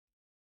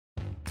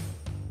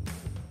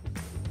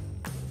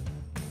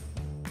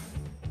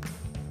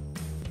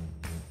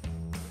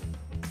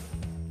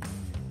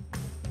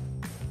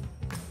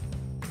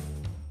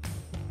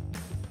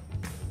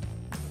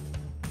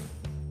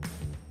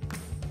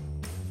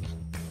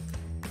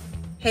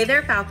Hey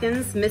there,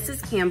 Falcons.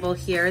 Mrs. Campbell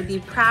here,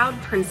 the proud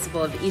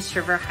principal of East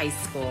River High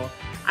School.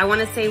 I want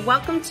to say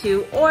welcome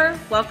to or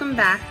welcome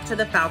back to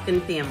the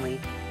Falcon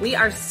family. We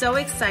are so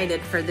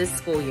excited for this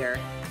school year,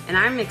 and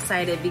I'm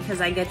excited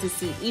because I get to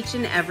see each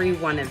and every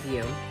one of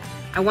you.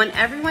 I want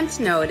everyone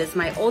to know it is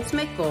my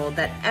ultimate goal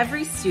that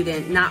every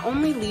student not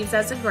only leaves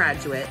as a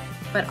graduate,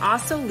 but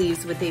also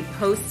leaves with a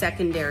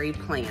post-secondary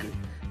plan.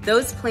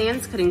 Those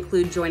plans could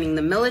include joining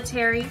the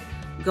military,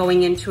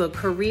 going into a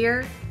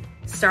career,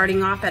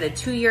 starting off at a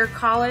 2-year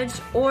college,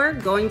 or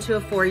going to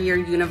a 4-year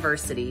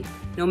university.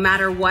 No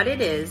matter what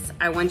it is,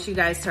 I want you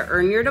guys to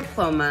earn your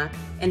diploma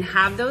and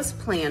have those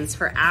plans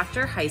for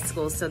after high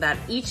school so that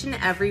each and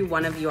every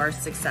one of you are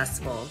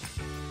successful.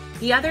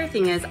 The other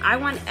thing is I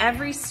want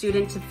every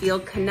student to feel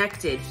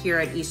connected here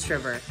at East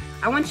River.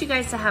 I want you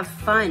guys to have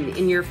fun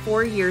in your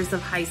 4 years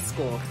of high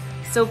school.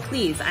 So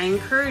please, I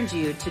encourage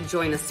you to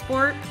join a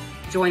sport,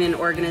 join an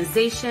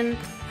organization,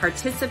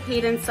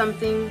 participate in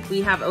something.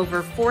 We have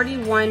over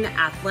 41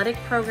 athletic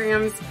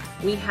programs.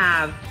 We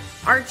have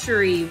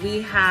archery,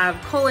 we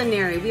have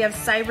culinary, we have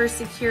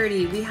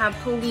cybersecurity, we have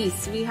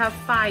police, we have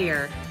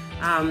fire,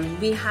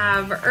 we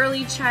have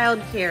early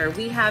child care,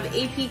 we have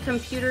AP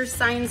computer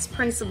science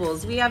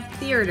principals, we have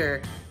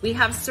theater, we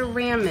have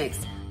ceramics.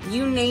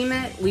 You name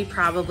it, we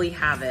probably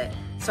have it.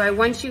 So I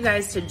want you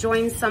guys to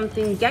join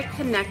something, get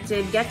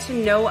connected, get to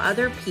know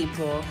other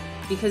people,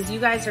 because you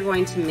guys are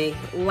going to make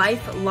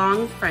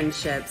lifelong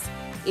friendships,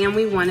 and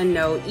we want to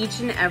know each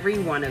and every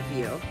one of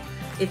you.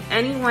 If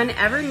anyone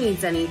ever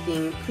needs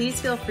anything, please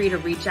feel free to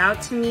reach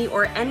out to me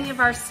or any of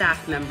our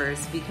staff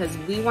members, because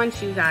we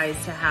want you guys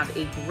to have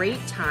a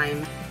great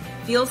time,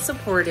 feel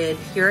supported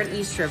here at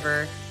East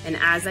River, and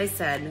as I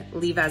said,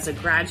 leave as a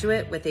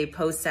graduate with a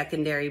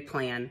post-secondary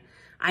plan.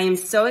 I am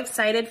so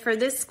excited for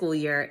this school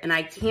year, and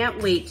I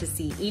can't wait to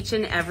see each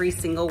and every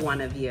single one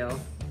of you.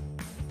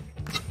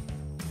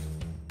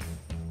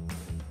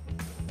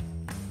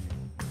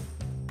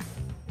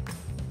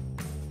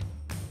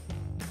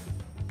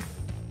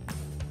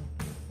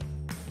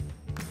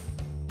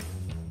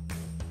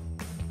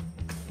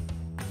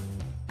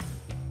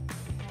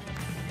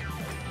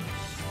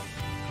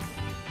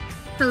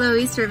 Hello,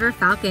 East River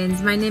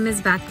Falcons. My name is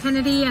Beth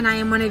Kennedy, and I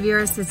am one of your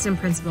assistant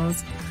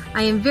principals.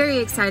 I am very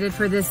excited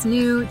for this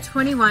new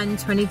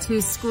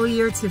 21-22 school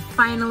year to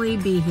finally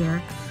be here.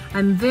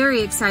 I'm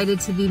very excited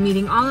to be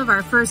meeting all of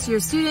our first-year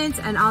students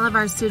and all of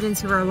our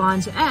students who are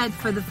Launch Ed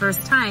for the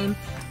first time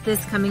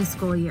this coming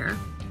school year.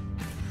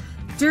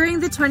 During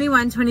the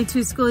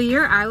 21-22 school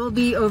year, I will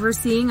be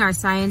overseeing our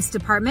science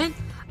department,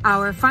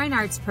 our fine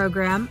arts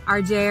program,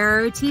 our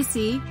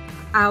JROTC,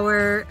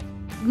 our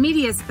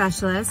media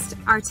specialist,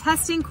 our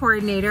testing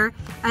coordinator,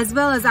 as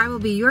well as I will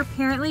be your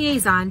parent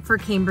liaison for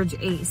Cambridge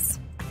ACE.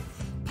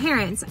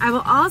 Parents, I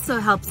will also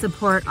help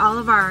support all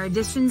of our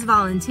additions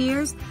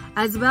volunteers,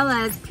 as well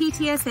as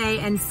PTSA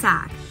and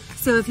SAC.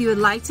 So if you would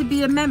like to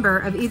be a member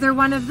of either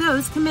one of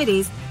those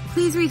committees,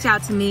 please reach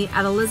out to me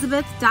at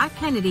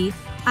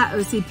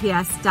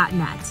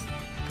elizabeth.kennedy@ocps.net.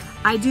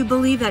 I do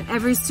believe that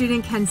every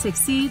student can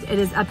succeed. It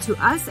is up to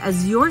us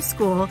as your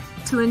school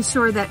to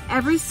ensure that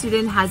every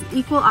student has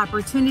equal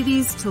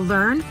opportunities to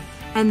learn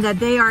and that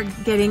they are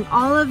getting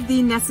all of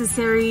the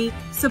necessary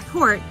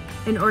support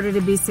in order to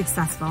be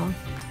successful.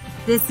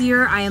 This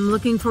year, I am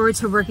looking forward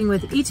to working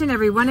with each and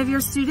every one of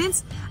your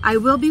students. I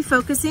will be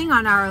focusing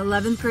on our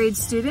 11th grade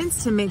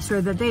students to make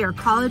sure that they are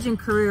college and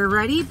career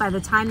ready by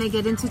the time they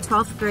get into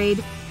 12th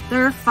grade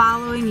their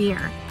following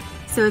year.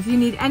 So if you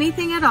need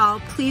anything at all,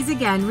 please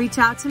again, reach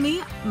out to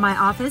me. My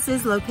office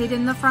is located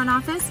in the front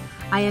office.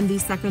 I am the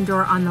second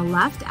door on the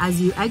left as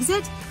you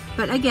exit.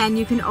 But again,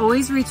 you can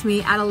always reach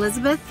me at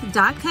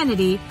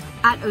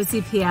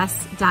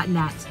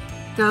elizabeth.kennedy@ocps.net.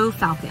 Go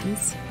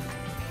Falcons.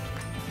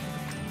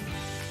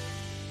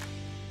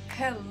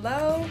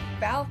 Hello,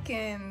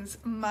 Falcons.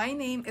 My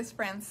name is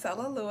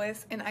Francella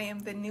Lewis, and I am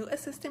the new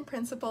assistant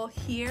principal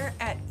here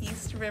at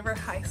East River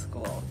High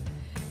School.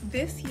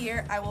 This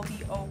year, I will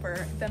be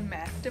over the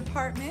math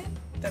department,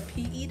 the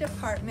PE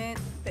department,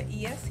 the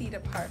ESC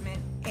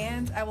department,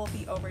 and I will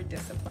be over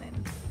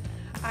discipline.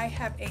 I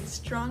have a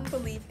strong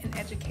belief in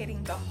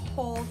educating the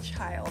whole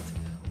child,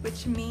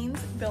 which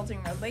means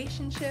building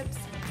relationships,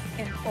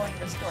 employing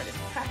restorative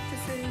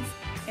practices,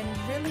 and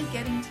really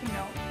getting to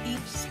know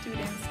each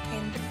student's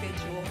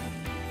individual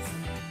needs.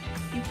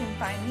 You can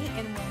find me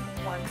in room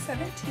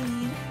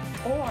 117,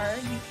 or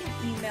you can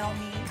email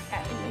me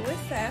at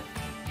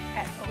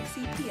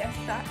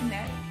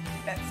lewisf@ocps.net.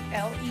 That's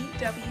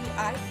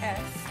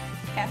LEWIS,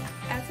 F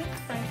as in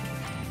Frank,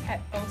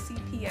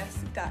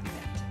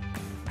 @ocps.net.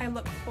 I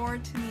look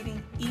forward to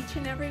meeting each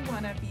and every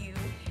one of you,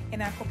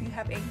 and I hope you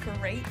have a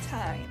great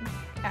time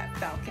at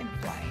Falcon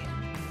Flying.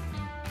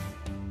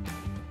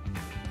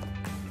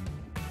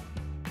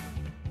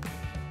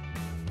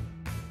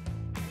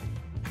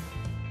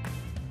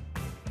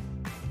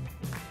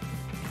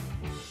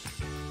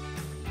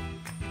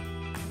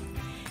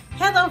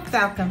 Hello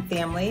Falcon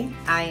family,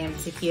 I am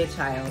Takia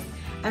Child.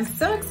 I'm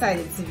so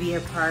excited to be a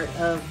part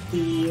of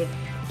the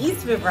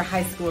East River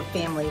High School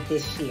family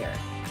this year.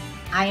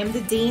 I am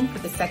the Dean for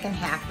the second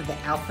half of the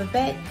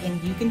alphabet,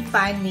 and you can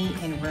find me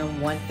in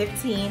room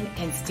 115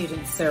 in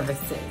Student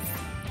Services.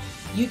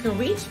 You can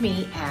reach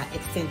me at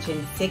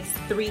extension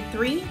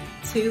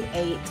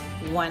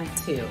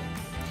 633-2812.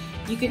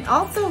 You can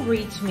also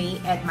reach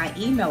me at my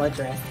email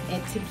address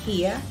at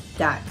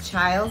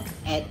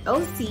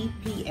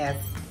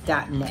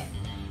takia.childs@ocps.net.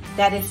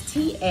 That is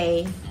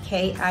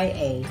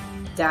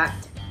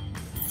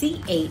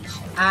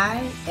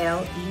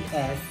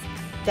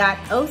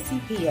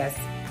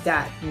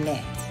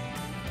takia.chiles.ocps.net.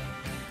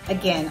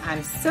 Again,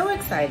 I'm so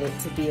excited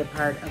to be a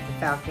part of the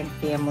Falcon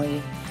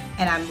family,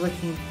 and I'm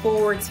looking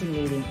forward to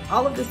meeting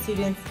all of the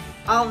students,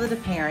 all of the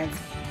parents,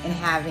 and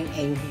having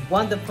a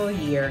wonderful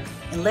year.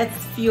 And let's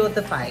fuel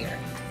the fire.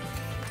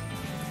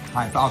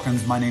 Hi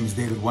Falcons, my name is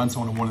David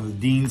Wenzel and I'm one of the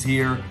deans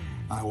here.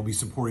 I will be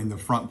supporting the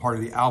front part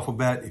of the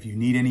alphabet. If you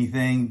need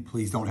anything,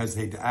 please don't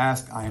hesitate to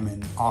ask. I am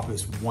in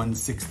office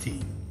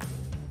 116.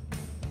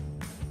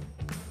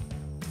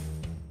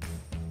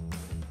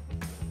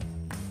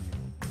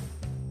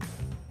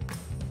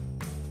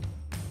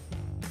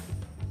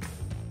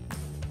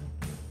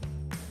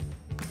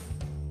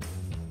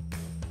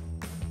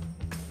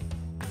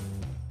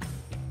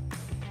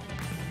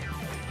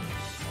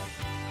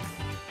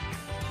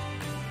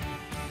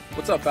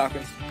 What's up,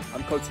 Falcons?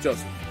 I'm Coach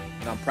Joseph,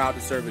 and I'm proud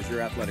to serve as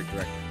your athletic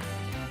director.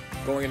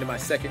 Going into my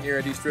second year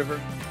at East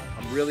River,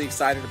 I'm really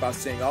excited about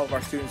seeing all of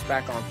our students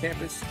back on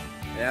campus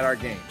and at our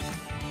games.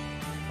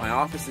 My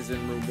office is in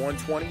room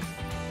 120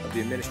 of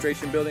the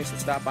administration building, so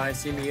stop by and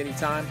see me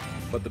anytime,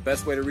 but the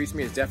best way to reach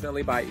me is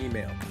definitely by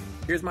email.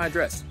 Here's my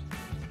address,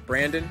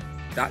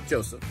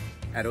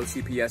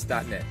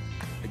 brandon.joseph@ocps.net.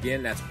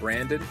 Again, that's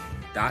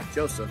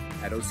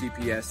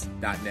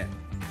brandon.joseph@ocps.net.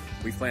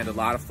 We've planned a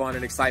lot of fun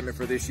and excitement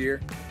for this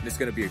year, and it's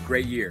going to be a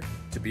great year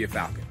to be a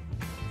Falcon.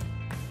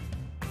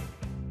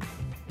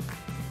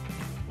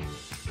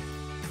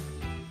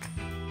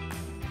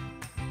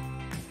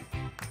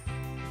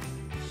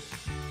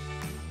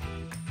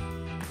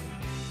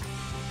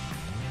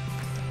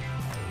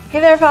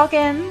 Hey there,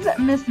 Falcons.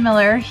 Miss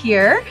Miller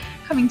here,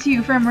 coming to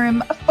you from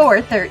room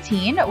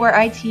 413, where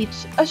I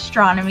teach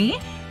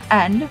astronomy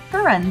and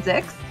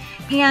forensics.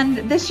 And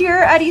this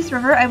year at East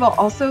River, I will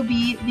also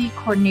be the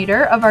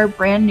coordinator of our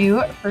brand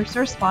new First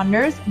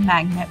Responders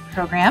Magnet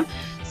program.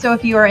 So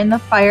if you are in the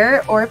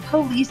fire or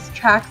police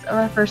tracks of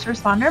our First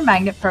Responder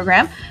Magnet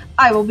program,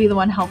 I will be the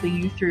one helping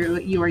you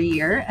through your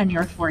year and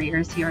your 4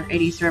 years here at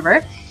East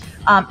River.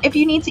 If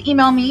you need to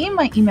email me,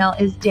 my email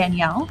is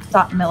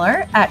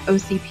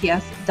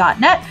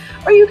danielle.miller@ocps.net,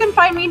 or you can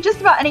find me just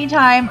about any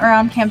time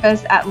around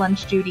campus at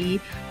lunch duty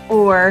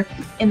or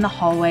in the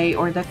hallway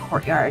or the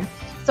courtyard.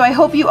 So I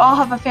hope you all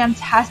have a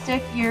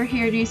fantastic year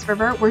here at East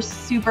River. We're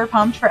super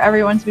pumped for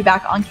everyone to be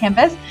back on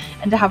campus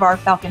and to have our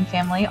Falcon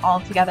family all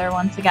together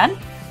once again.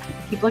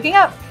 Keep looking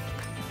up.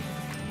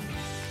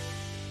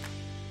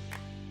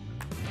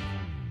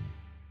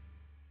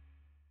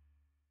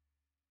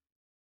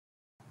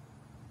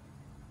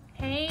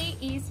 Hey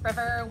East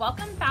River,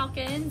 welcome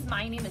Falcons.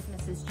 My name is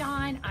Mrs.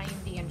 John. I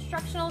am the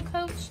instructional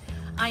coach.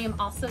 I am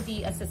also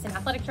the assistant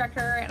athletic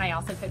director, and I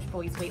also coach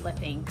boys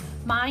weightlifting.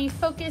 My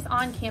focus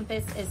on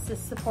campus is to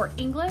support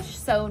English.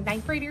 So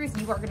ninth graders,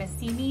 you are going to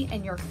see me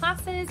in your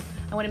classes.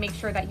 I want to make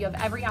sure that you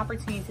have every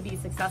opportunity to be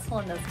successful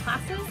in those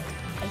classes.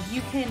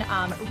 You can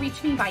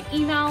reach me by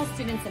email,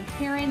 students and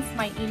parents.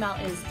 My email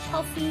is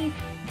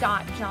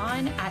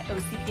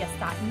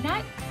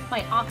chelsea.john@ocps.net.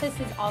 My office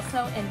is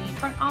also in the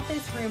front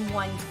office, room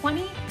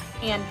 120.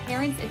 And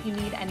parents, if you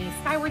need any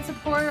Skyward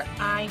support,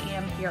 I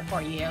am here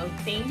for you.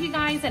 Thank you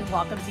guys, and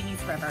welcome to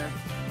East River.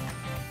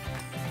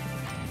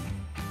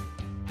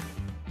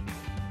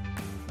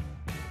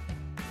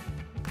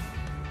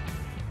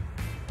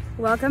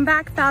 Welcome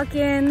back,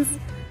 Falcons.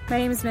 My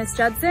name is Miss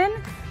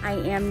Judson. I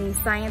am the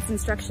science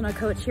instructional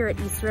coach here at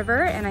East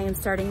River, and I am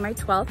starting my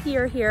 12th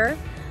year here.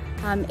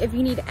 If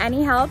you need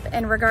any help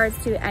in regards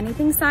to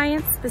anything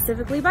science,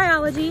 specifically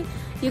biology,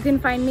 you can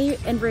find me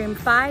in room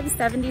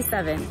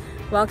 577.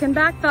 Welcome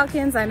back,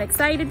 Falcons. I'm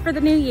excited for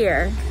the new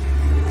year.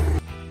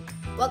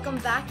 Welcome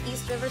back,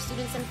 East River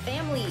students and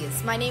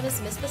families. My name is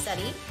Miss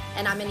Bassetti,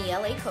 and I'm an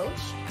ELA coach,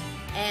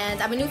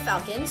 and I'm a new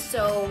Falcon.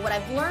 So what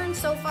I've learned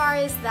so far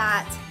is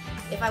that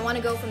if I want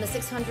to go from the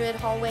 600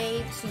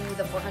 hallway to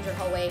the 400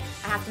 hallway,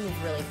 I have to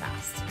move really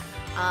fast.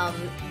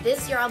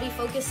 This year I'll be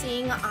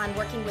focusing on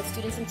working with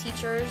students and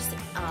teachers,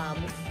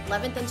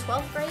 11th and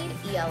 12th grade,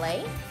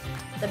 ELA.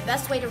 The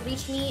best way to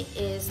reach me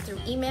is through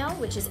email,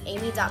 which is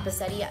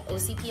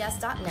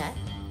amy.bassetti@ocps.net.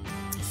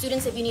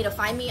 Students, if you need to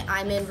find me,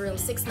 I'm in room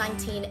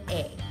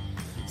 619A.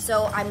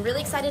 So I'm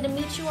really excited to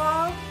meet you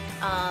all,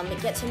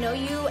 get to know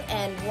you,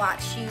 and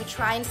watch you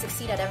try and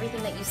succeed at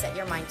everything that you set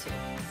your mind to.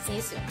 See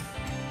you soon.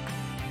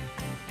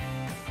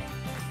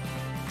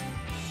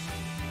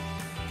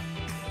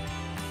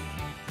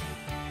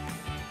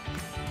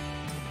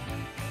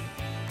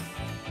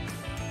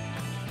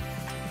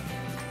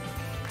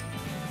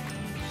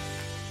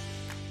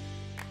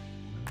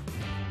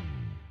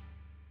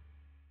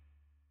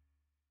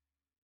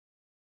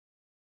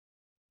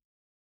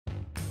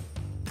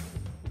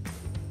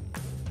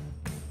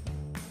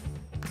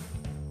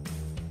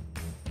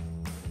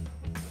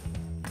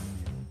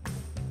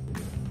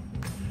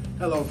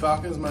 Hello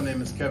Falcons, my name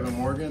is Kevin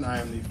Morgan. I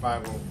am the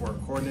 504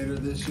 coordinator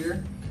this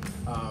year.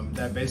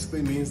 That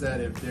basically means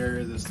that if there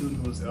is a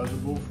student who is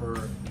eligible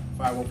for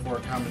 504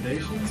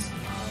 accommodations,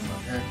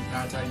 a parent can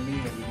contact me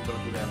and we can go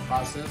through that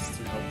process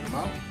to help them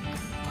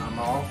out.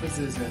 My office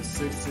is in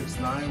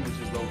 669, which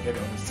is located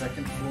on the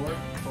second floor,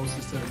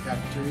 closest to the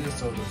cafeteria,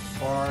 so the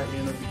far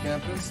end of the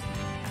campus.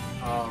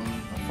 A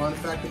fun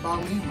fact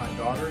about me, my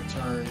daughter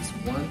turns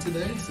 1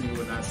 today, so you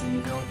will not see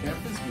me here on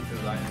campus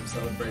because I am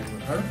celebrating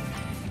with her.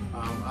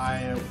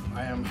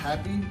 I am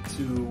happy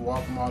to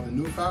welcome all the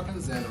new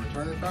Falcons and the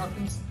returning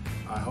Falcons.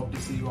 I hope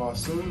to see you all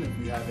soon. If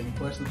you have any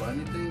questions about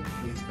anything,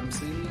 please come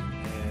see me,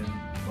 and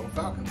go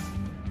Falcons.